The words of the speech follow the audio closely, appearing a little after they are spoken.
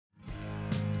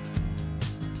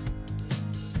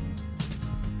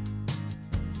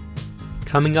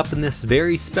Coming up in this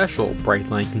very special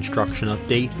Brightline construction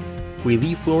update, we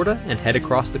leave Florida and head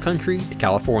across the country to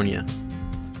California.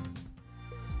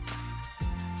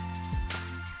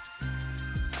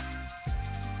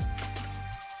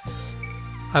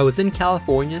 I was in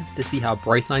California to see how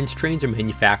Brightline's trains are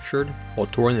manufactured while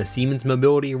touring the Siemens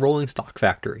Mobility rolling stock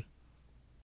factory.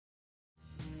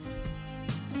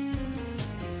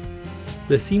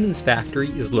 The Siemens factory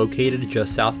is located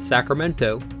just south of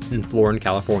Sacramento in Florin,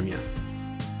 California.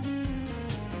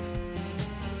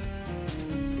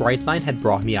 Brightline had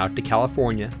brought me out to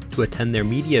California to attend their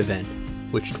media event,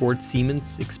 which toured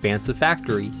Siemens' expansive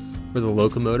factory where the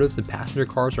locomotives and passenger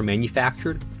cars are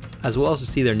manufactured, as well as to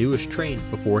see their newest train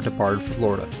before it departed for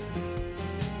Florida.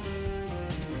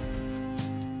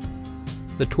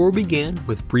 The tour began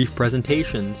with brief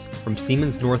presentations from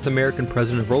Siemens North American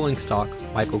President of Rolling Stock,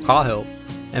 Michael Cahill,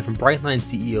 and from Brightline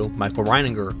CEO, Michael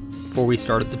Reininger, before we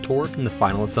started the tour in the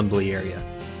final assembly area.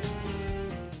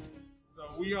 So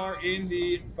we are in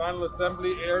the final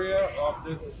assembly area of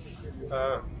this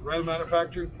rail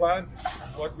manufacturing plant.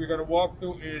 What we're going to walk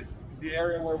through is the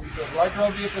area where we do light rail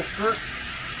vehicles first,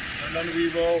 and then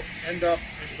we will end up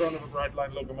in front of a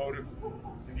Brightline locomotive.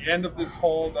 In the end of this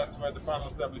hall, that's where the final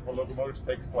assembly for locomotives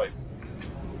takes place.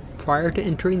 Prior to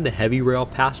entering the heavy rail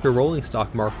passenger rolling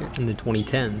stock market in the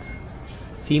 2010s,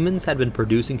 Siemens had been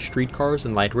producing streetcars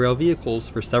and light rail vehicles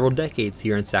for several decades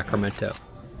here in Sacramento,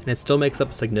 and it still makes up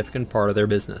a significant part of their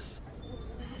business.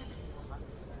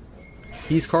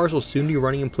 These cars will soon be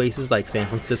running in places like San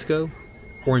Francisco,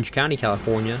 Orange County,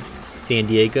 California, San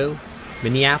Diego,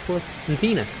 Minneapolis, and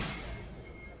Phoenix.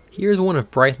 Here's one of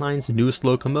Brightline's newest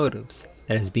locomotives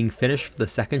that is being finished for the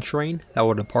second train that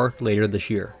will depart later this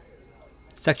year.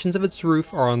 Sections of its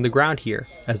roof are on the ground here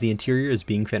as the interior is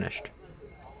being finished.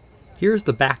 Here's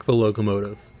the back of the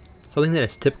locomotive, something that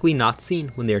is typically not seen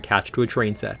when they are attached to a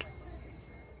train set.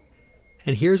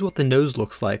 And here's what the nose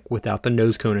looks like without the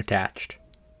nose cone attached.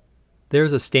 There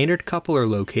is a standard coupler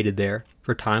located there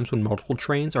for times when multiple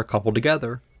trains are coupled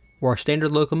together, or a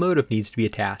standard locomotive needs to be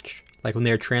attached, like when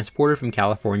they are transported from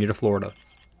California to Florida.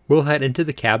 We'll head into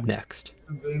the cab next.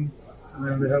 And then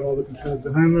they have all the controls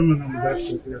behind them, and then the back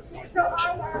seat here.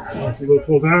 So they'll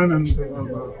pull down, and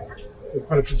they've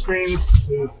quite a few screens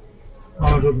to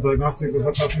monitor the diagnostics of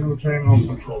what's happening on the train and all the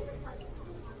controls.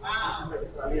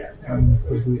 And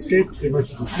there's the escape, the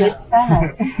emergency escape.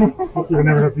 Hopefully we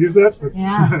never have to use that, but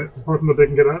it's important that they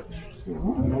can get out.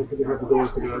 And also they have the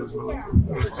doors to get out as well.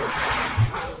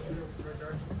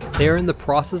 They are in the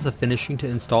process of finishing to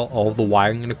install all of the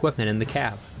wiring and equipment in the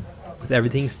cab, with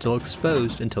everything still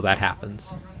exposed until that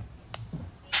happens.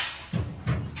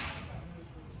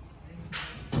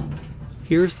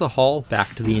 Here's the hall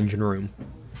back to the engine room.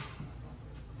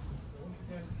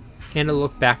 And a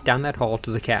look back down that hall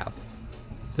to the cab.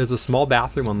 There's a small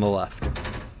bathroom on the left.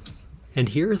 And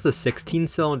here's the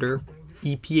 16-cylinder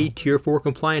EPA Tier 4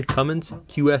 compliant Cummins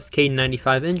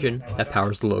QSK95 engine that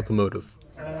powers the locomotive.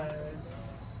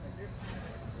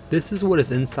 This is what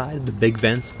is inside the big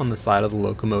vents on the side of the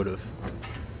locomotive.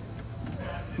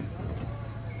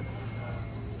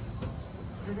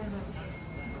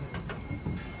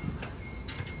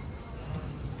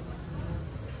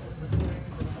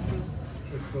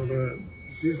 So the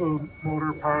diesel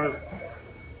motor powers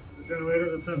the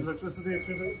generator that sends electricity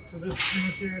to this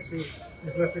unit here, to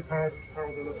this electric power to power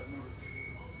the locomotive.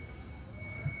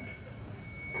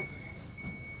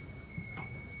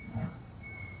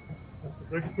 That's the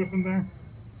brake equipment there.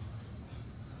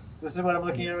 This is what I'm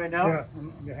looking at right now? Yeah,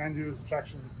 and behind you is the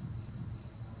traction.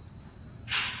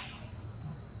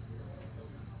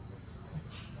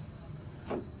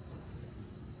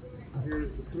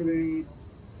 Here's the cooling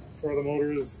for the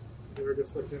motors. The air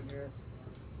gets sucked in here.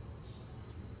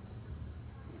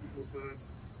 Both sides.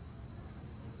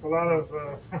 It's a lot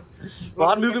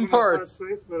of moving parts.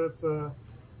 Space, but it's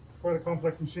quite a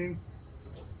complex machine.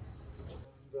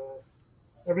 And,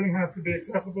 everything has to be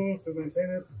accessible to maintain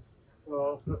it.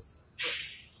 So that's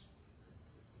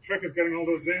the trick, is getting all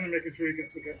those in and making sure you can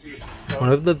still get to it.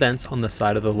 One of the vents on the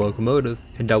side of the locomotive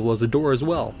can double as a door as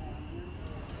well.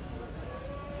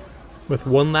 With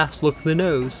one last look at the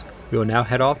nose, we will now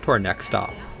head off to our next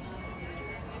stop.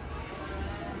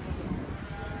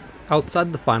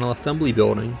 Outside the final assembly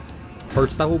building, the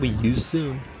parts that will be used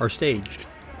soon are staged.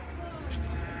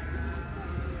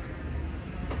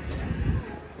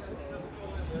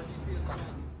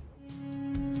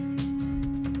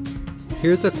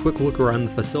 Here's a quick look around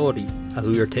the facility as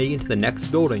we are taken to the next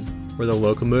building where the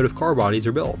locomotive car bodies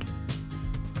are built.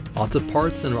 Lots of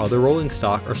parts and other rolling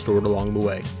stock are stored along the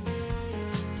way.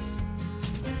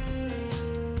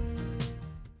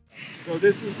 So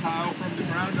this is how, from the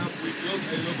ground up, we built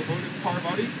a locomotive car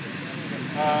body.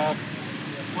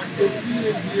 What you'll see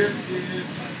in here is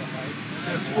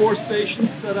there's 4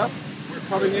 stations set up. We're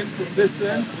coming in from this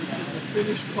end, which is the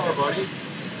finished car body.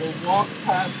 We'll walk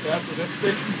past that, so that's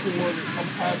station 4. We come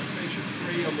past station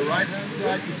 3 on the right-hand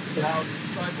side. You see how the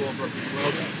sidewalls are being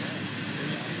welded.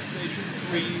 And you see station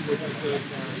 3, which is a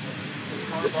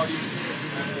car body,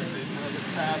 and it has a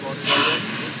cab on the other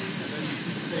end. And then you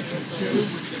see station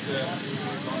 2, which is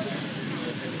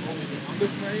only the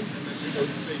underframe. And then we go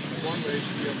to station 1, where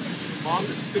you have on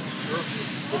this fixture,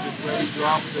 which is where we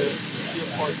drop the steel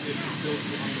parts in to build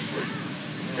the underframe.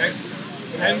 Okay?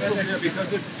 And from here, because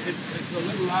it's a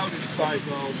little loud inside,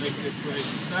 so I'll make the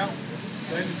explanations now.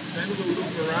 Then we'll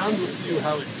look around, we'll see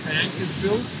how a tank is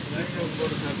built. This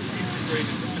locomotive has an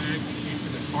integrated tank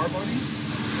into the car body.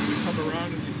 And we come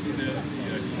around and you see the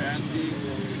cab being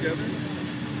rolled together.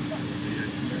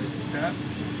 The cab.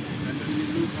 And then we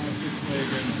loop out this way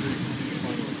again so you can see the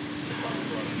final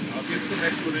product. I'll give some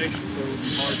explanations, so it'll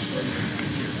be hard for everyone to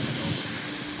hear.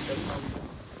 That's how we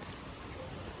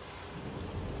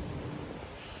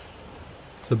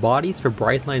The bodies for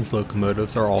Brightline's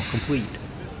locomotives are all complete,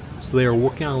 so they are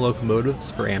working on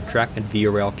locomotives for Amtrak and Via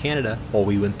Rail Canada while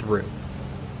we went through.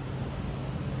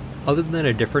 Other than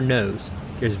a different nose,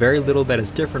 there's very little that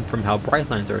is different from how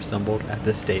Brightlines are assembled at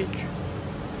this stage.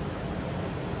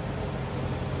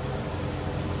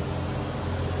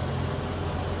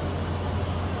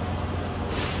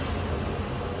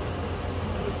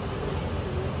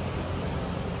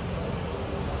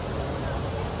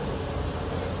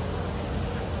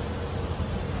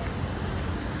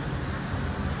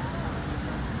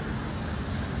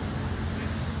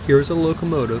 Here's a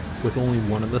locomotive with only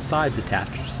one of the sides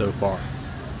attached so far.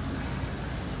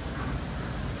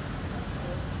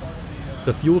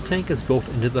 The fuel tank is built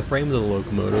into the frame of the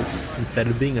locomotive instead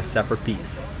of being a separate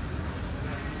piece.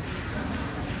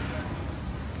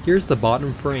 Here's the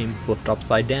bottom frame flipped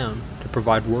upside down to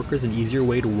provide workers an easier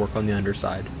way to work on the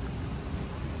underside.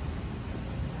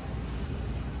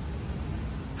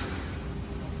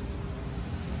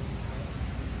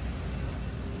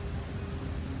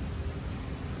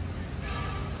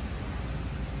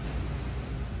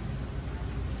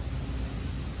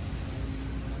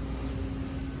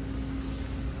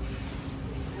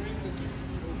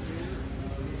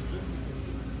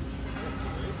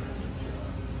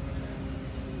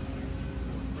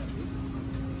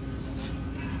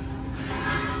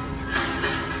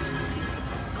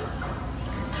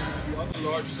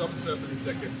 large sub-assemblies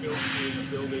that get built in a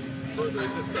building further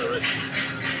in this direction.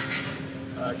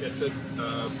 Get that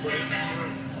put in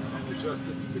here and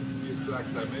adjusted to the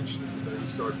exact dimensions, and then we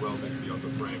start welding the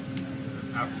underframe.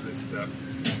 And after this step,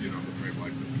 you know, the frame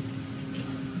like this.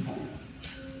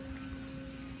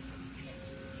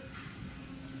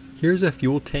 Here's a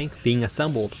fuel tank being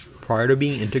assembled prior to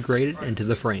being integrated into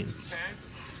the frame. Tank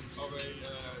of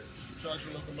a charger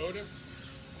locomotive.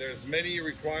 There's many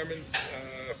requirements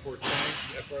for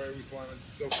tanks, FRA requirements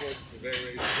and so forth. It's a very,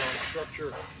 very strong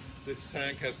structure. This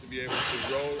tank has to be able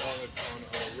to roll on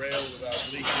a rail without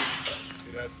leaking.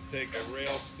 It has to take a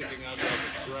rail sticking out of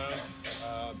the ground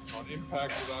on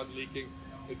impact without leaking.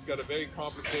 It's got a very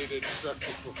complicated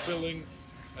structure for filling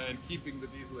and keeping the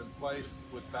diesel in place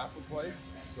with baffle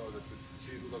plates so that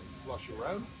the diesel doesn't slush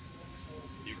around.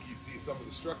 You see some of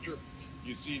the structure.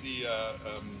 You see the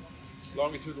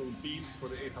longitudinal beams for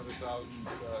the 800,000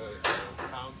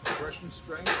 pound compression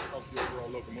strength of the overall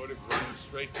locomotive running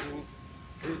straight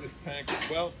through this tank as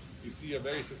well. You see a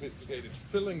very sophisticated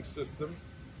filling system.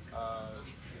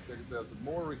 There's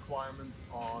more requirements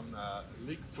on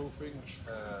leak proofing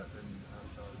in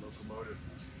a locomotive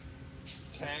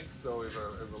tank, so if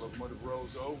a locomotive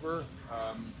rolls over,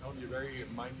 only a very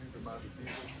minute amount of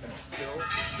diesel can spill.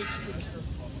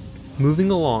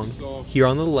 Moving along, here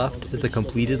on the left is a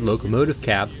completed locomotive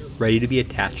cab ready to be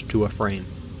attached to a frame.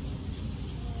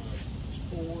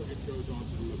 Before it goes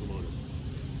onto the locomotive.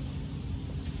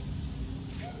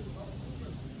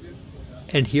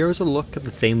 And here's a look at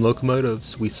the same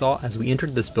locomotives we saw as we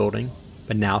entered this building,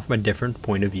 but now from a different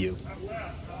point of view.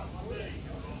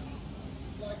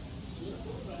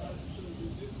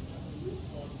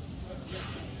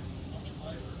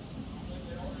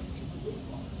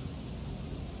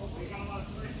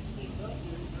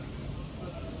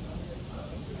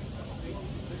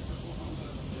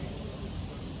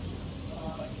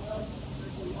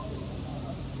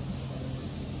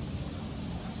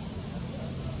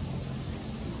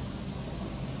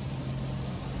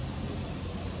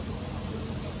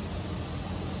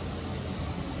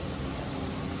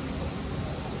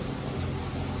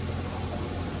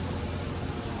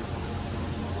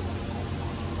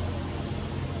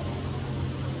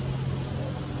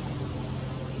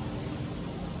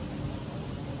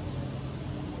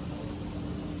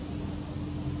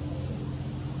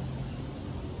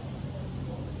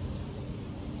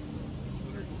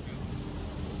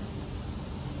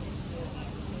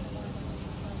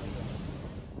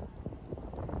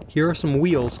 Here are some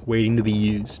wheels waiting to be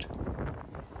used.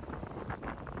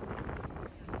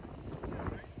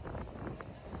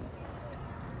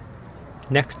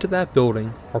 Next to that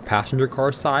building are passenger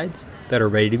car sides that are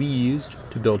ready to be used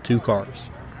to build 2 cars.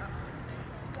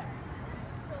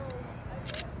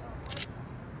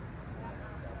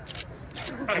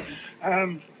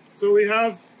 So we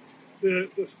have the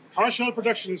car shell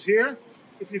production is here.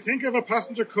 If you think of a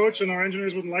passenger coach, and our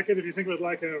engineers wouldn't like it, if you think of it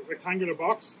like a rectangular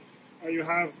box, you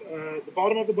have the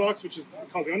bottom of the box, which is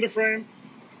called the underframe.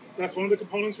 That's one of the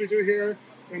components we do here.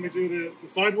 Then we do the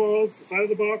side walls, the side of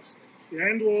the box, the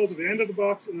end walls at the end of the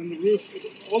box, and then the roof is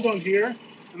all done here.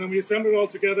 And then we assemble it all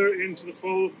together into the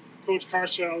full coach car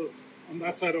shell on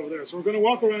that side over there. So we're going to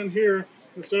walk around here.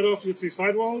 We'll start off, you'll see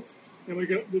side walls, then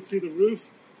we'll see the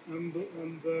roof, and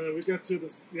we get to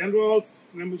the end walls,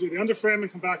 and then we'll do the underframe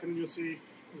and come back, and then you'll see,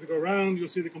 as we go around, you'll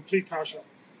see the complete car shell.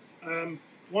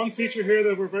 One feature here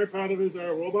that we're very proud of is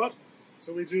our robot.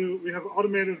 So we have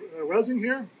automated welding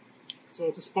here. So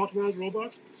it's a spot weld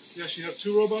robot. We actually have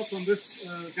 2 robots on this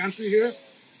gantry here,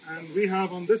 and we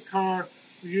have on this car,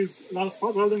 we use a lot of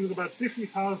spot welding. There's about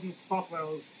 50,000 spot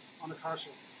welds on a car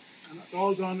shell, and it's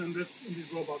all done in these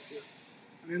robots here.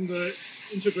 And in the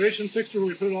integration fixture where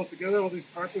we put it all together, all these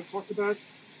parts I've talked about,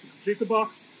 to complete the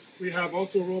box, we have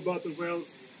also a robot that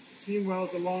welds seam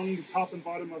welds along the top and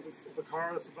bottom of the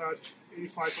car. It's about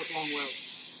 85-foot long weld.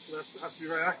 So that has to be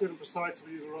very accurate and precise, so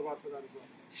we use a robot for that as well.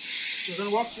 So we're going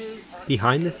to walk through.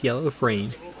 Behind this yellow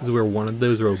frame is where one of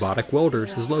those robotic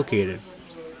welders is located.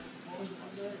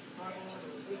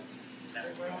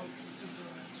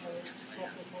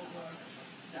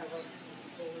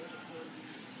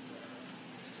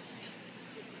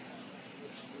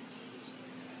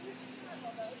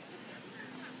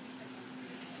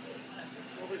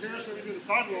 Over here, so we do the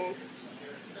sidewalls.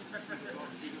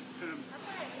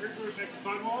 Here's where we make the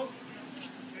sidewalls.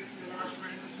 Basically, a large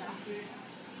frame that you can see.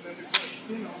 And then we put a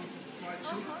skin on, which is the side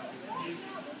sheet. We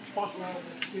spot weld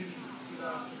the skin to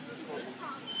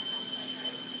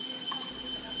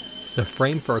the The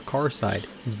frame for a car side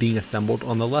is being assembled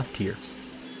on the left here.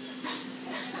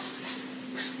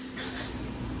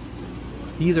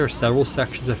 These are several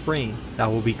sections of frame that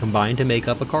will be combined to make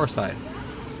up a car side.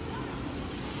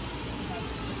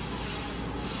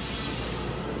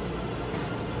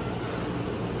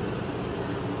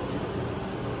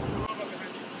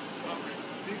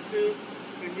 These 2,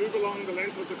 they move along the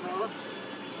length of the car,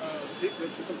 the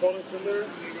components in there,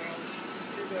 and they go, you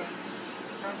see the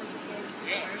cameras in there?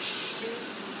 Yeah. Two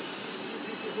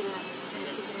pieces that are kind of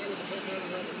sticking out of the head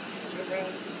and the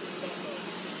round stuff.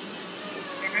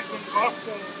 I mentioned the box,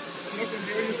 so look in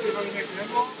here, you see how we make the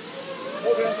end wall.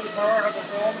 Both ends of the car have a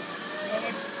form on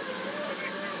it.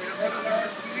 We have other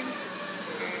large beams.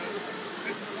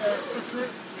 This is our structure.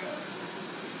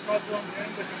 Cross along the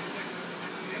end because it's like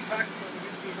the impact, so it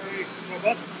needs to be very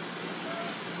robust.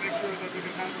 Make sure that we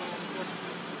can handle all the forces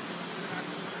of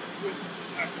impacts with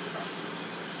that.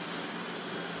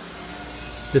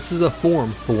 This is a form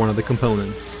for one of the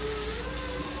components.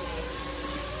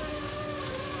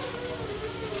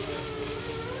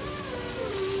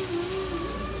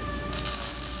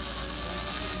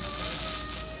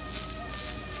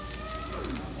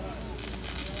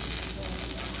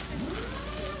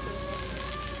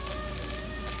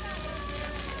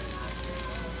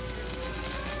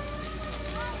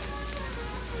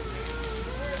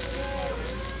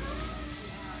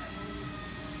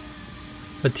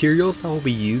 Materials that will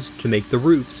be used to make the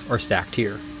roofs are stacked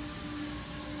here.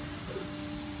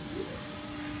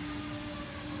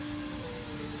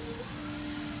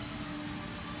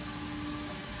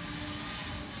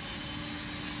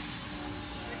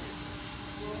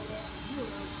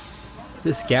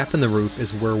 This gap in the roof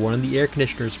is where one of the air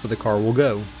conditioners for the car will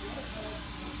go.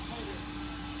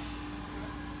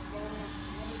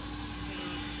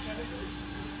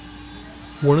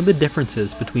 One of the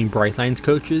differences between Brightline's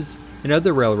coaches and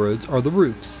other railroads are the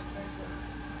roofs.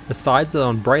 The sides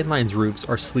on Brightline's roofs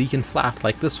are sleek and flat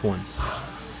like this one.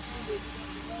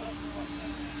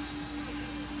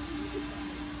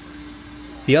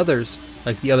 The others,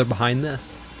 like the other behind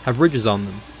this, have ridges on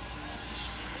them.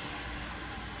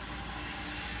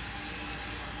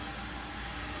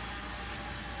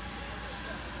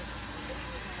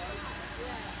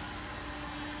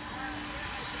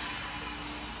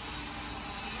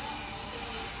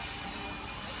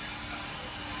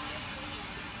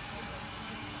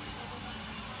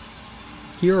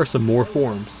 Here are some more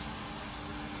forms.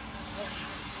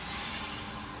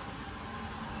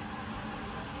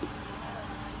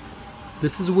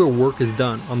 This is where work is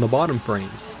done on the bottom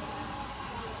frames.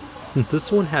 Since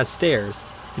this one has stairs,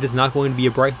 it is not going to be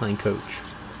a Brightline coach.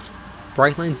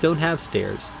 Brightlines don't have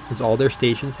stairs, since all their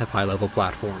stations have high-level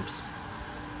platforms.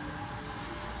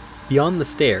 Beyond the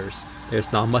stairs,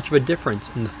 there's not much of a difference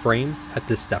in the frames at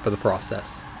this step of the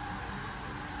process.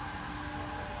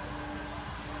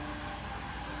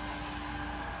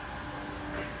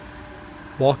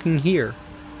 Walking here,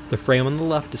 the frame on the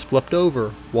left is flipped over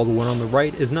while the one on the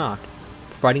right is not,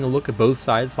 providing a look at both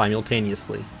sides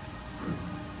simultaneously.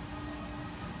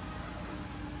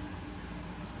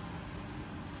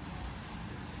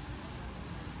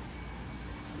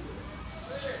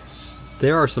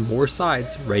 There are some more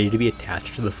sides ready to be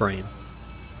attached to the frame.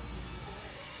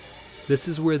 This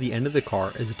is where the end of the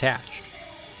car is attached.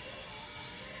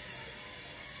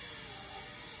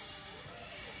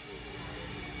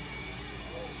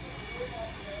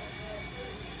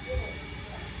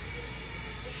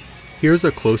 Here's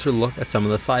a closer look at some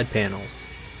of the side panels.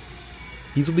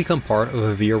 These will become part of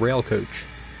a Via Rail coach.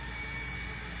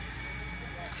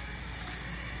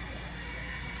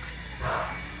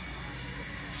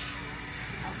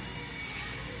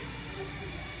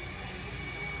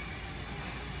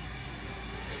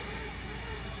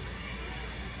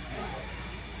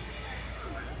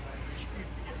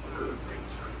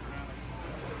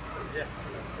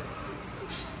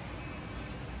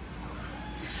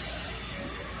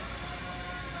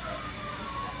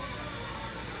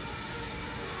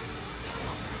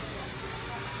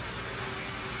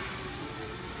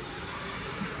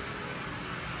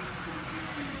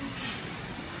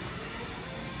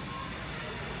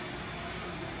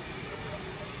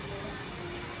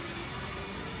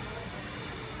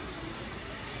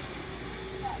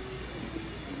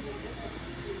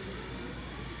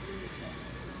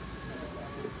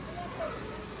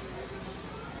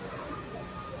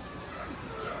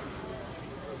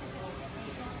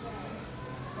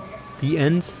 The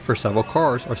ends for several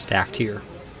cars are stacked here.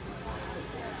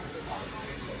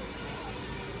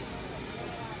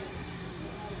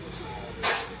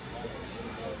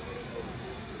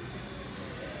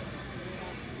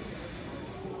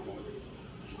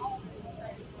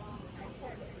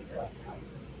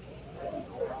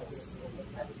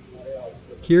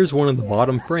 Here's one of the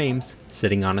bottom frames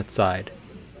sitting on its side.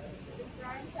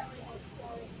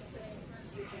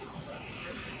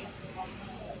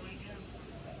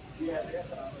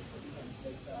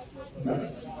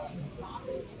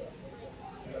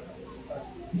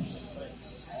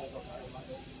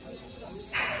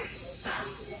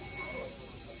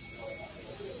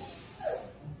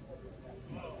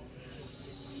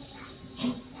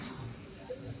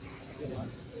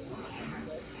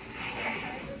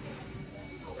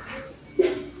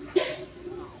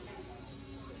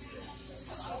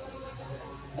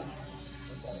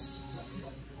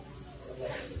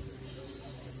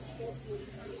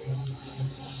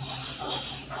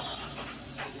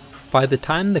 By the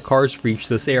time the cars reach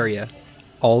this area,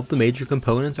 all of the major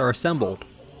components are assembled,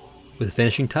 with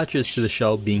finishing touches to the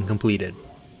shell being completed.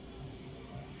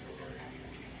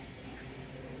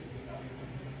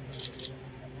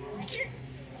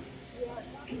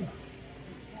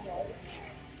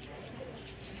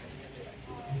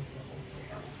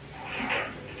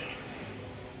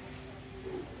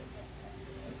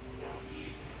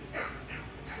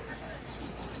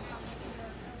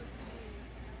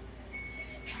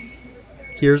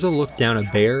 Here's a look down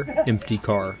a bare, empty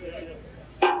car.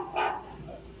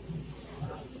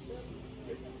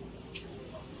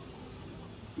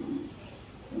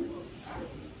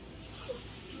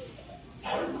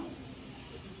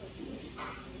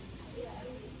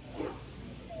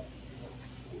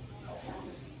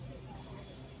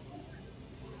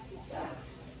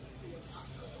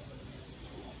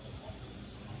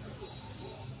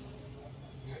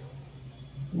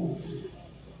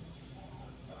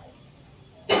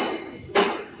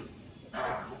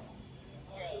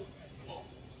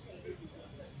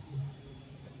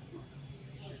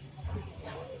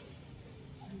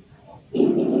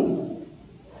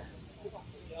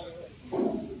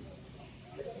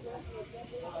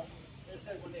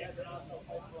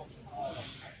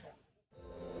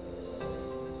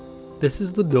 This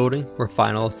is the building where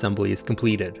final assembly is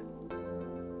completed.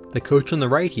 The coach on the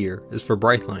right here is for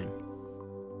Brightline.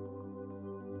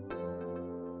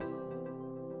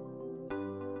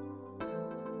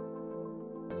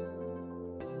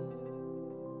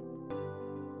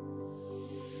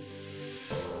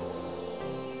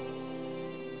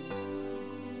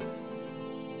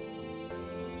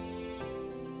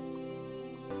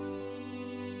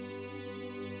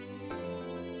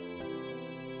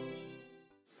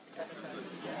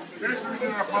 Here's where we're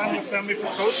doing our final assembly for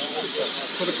coach.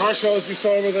 So the car shells you saw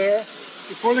over there.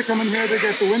 Before they come in here, they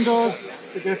get the windows,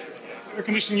 they get air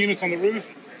conditioning units on the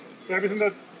roof, So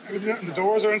the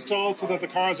doors are installed so that the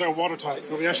cars are watertight.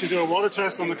 So we actually do a water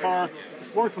test on the car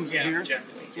before it comes in here. So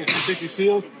it's completely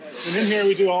sealed. And in here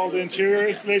we do all the interior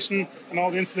installation and all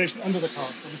the installation under the car.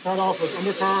 So we start off with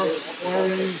undercar,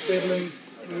 wiring, cabling,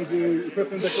 and we do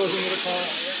equipment that goes into the car.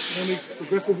 And then we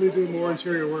progressively do more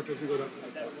interior work as we go down.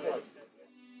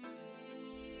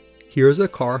 Here's a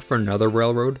car for another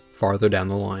railroad farther down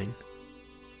the line.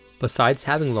 Besides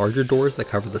having larger doors that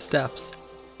cover the steps,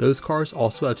 those cars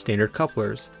also have standard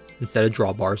couplers instead of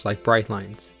drawbars like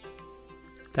Brightline's.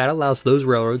 That allows those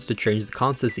railroads to change the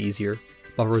consist easier,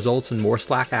 but results in more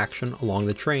slack action along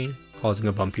the train, causing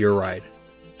a bumpier ride.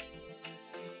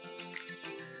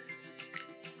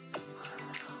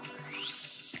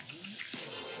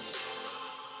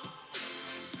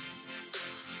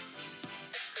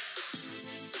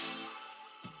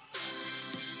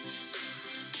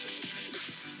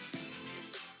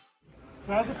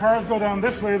 So as the cars go down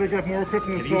this way, they get more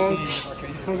equipment installed.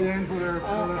 So the end where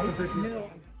they're completely.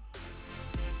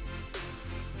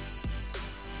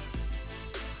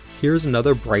 Here's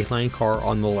another Brightline car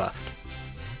on the left.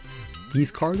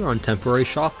 These cars are on temporary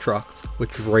shop trucks,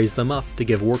 which raise them up to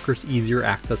give workers easier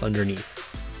access underneath.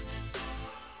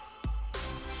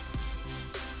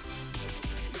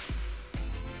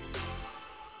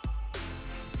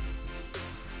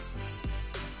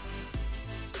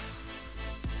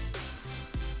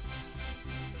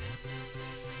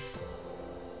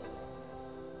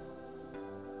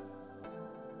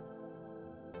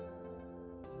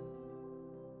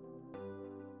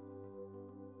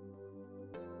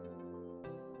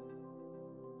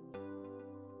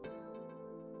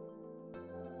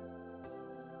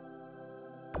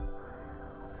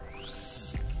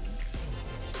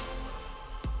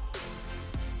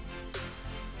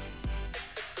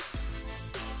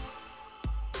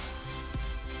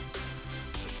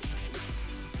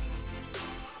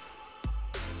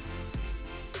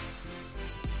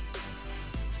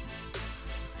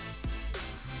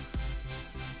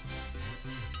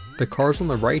 The cars on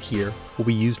the right here will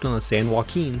be used on the San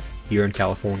Joaquins here in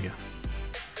California.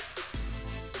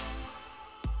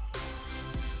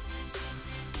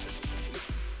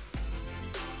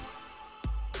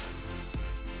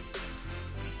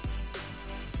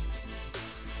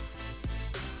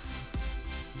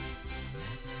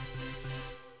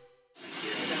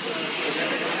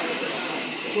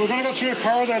 So we're going to go through a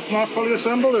car that's not fully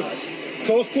assembled. It's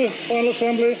close to final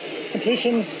assembly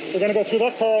completion. We're going to go through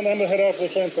that car and then we'll head out to the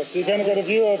train set. So you kind of get a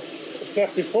view of the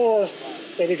step before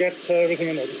that we get everything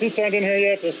in there. The seats aren't in here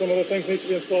yet. There's some other things need to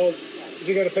be installed. But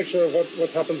you get a picture of what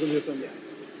happens in the assembly.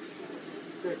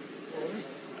 Okay.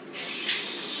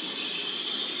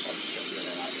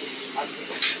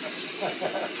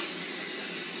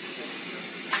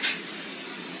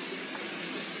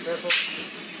 Careful.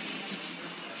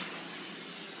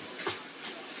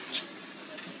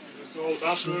 Install the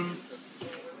bathroom.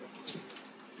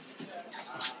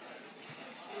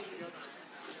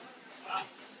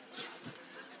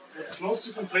 It's close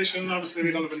to completion. Obviously,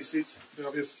 we don't have any seats. It's the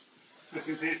obvious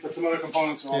missing piece, but some other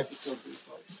components are also still to be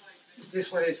installed.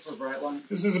 This one is for Brightline.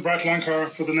 This is a Brightline car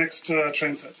for the next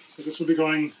train set. So this will be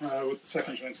going with the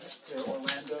second train set. To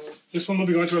Orlando. This one will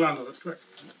be going to Orlando, that's correct.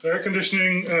 So air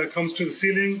conditioning comes through the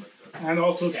ceiling and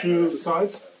also through the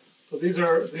sides. So these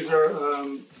are there's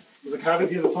a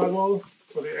cavity in the sidewall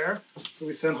for the air. So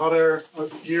we send hot air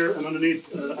out here and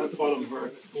underneath at the bottom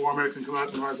where the warm air can come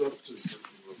out and rise up, which is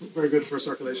very good for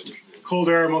circulation. Cold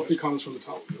air mostly comes from the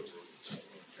top,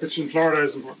 which in Florida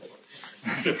is important.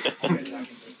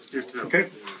 Okay.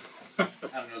 I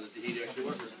don't know that the heat actually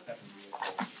works.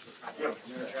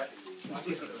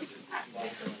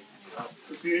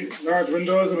 You see large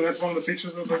windows. I mean, that's one of the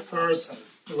features of the cars.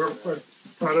 We're quite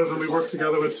proud of, and we work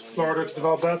together with Florida to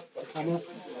develop that.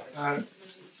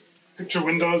 Picture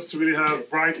windows to really have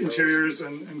bright interiors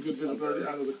and good visibility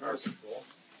out of the cars.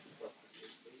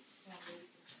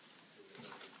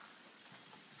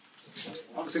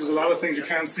 Obviously, there's a lot of things you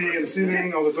can't see in the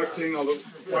ceiling, all the ducting, all the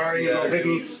wiring is all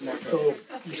hidden. So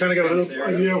you kind of get a little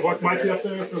idea of what might be up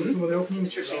there from some of the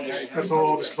openings. That's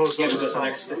all obviously closed over the top.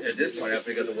 At this point, after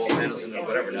we got the wall panels and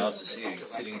whatever, now it's the seating.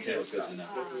 Seating and tables goes in now.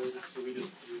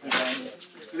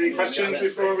 Any questions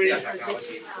before we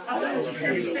exit?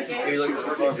 Maybe look at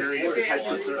the car very okay.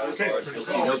 You'll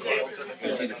see no car.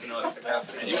 You'll see the phenolic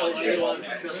capacity. And you'll see the wall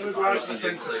panels. You'll see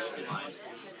the insulation line.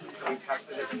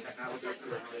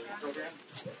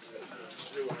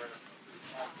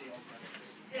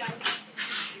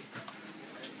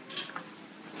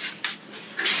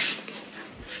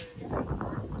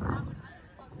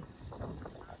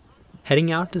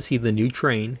 Heading out to see the new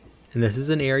train and this is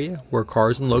an area where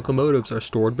cars and locomotives are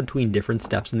stored between different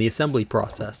steps in the assembly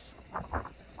process.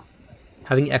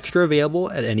 Having extra available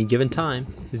at any given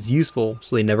time is useful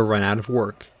so they never run out of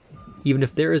work, even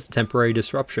if there is temporary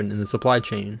disruption in the supply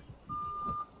chain.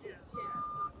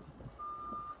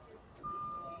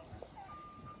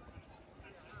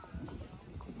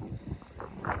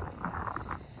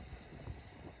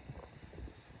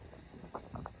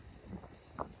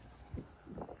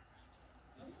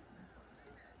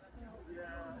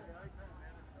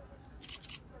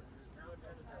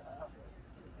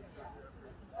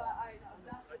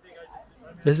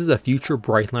 This is a future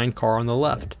Brightline car on the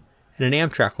left, and an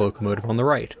Amtrak locomotive on the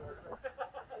right.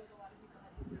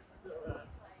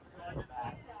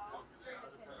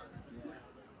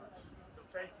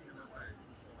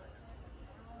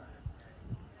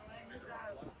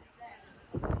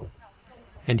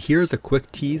 And here's a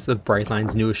quick tease of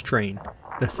Brightline's newest train,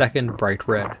 the second Bright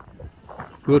Red.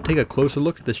 We will take a closer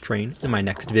look at this train in my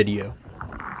next video.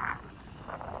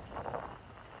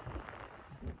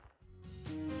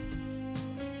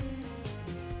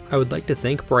 I would like to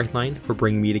thank Brightline for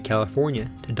bringing me to California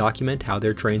to document how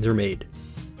their trains are made.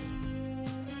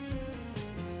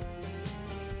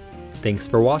 Thanks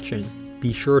for watching.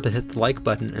 Be sure to hit the like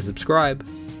button and subscribe.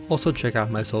 Also check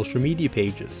out my social media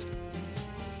pages.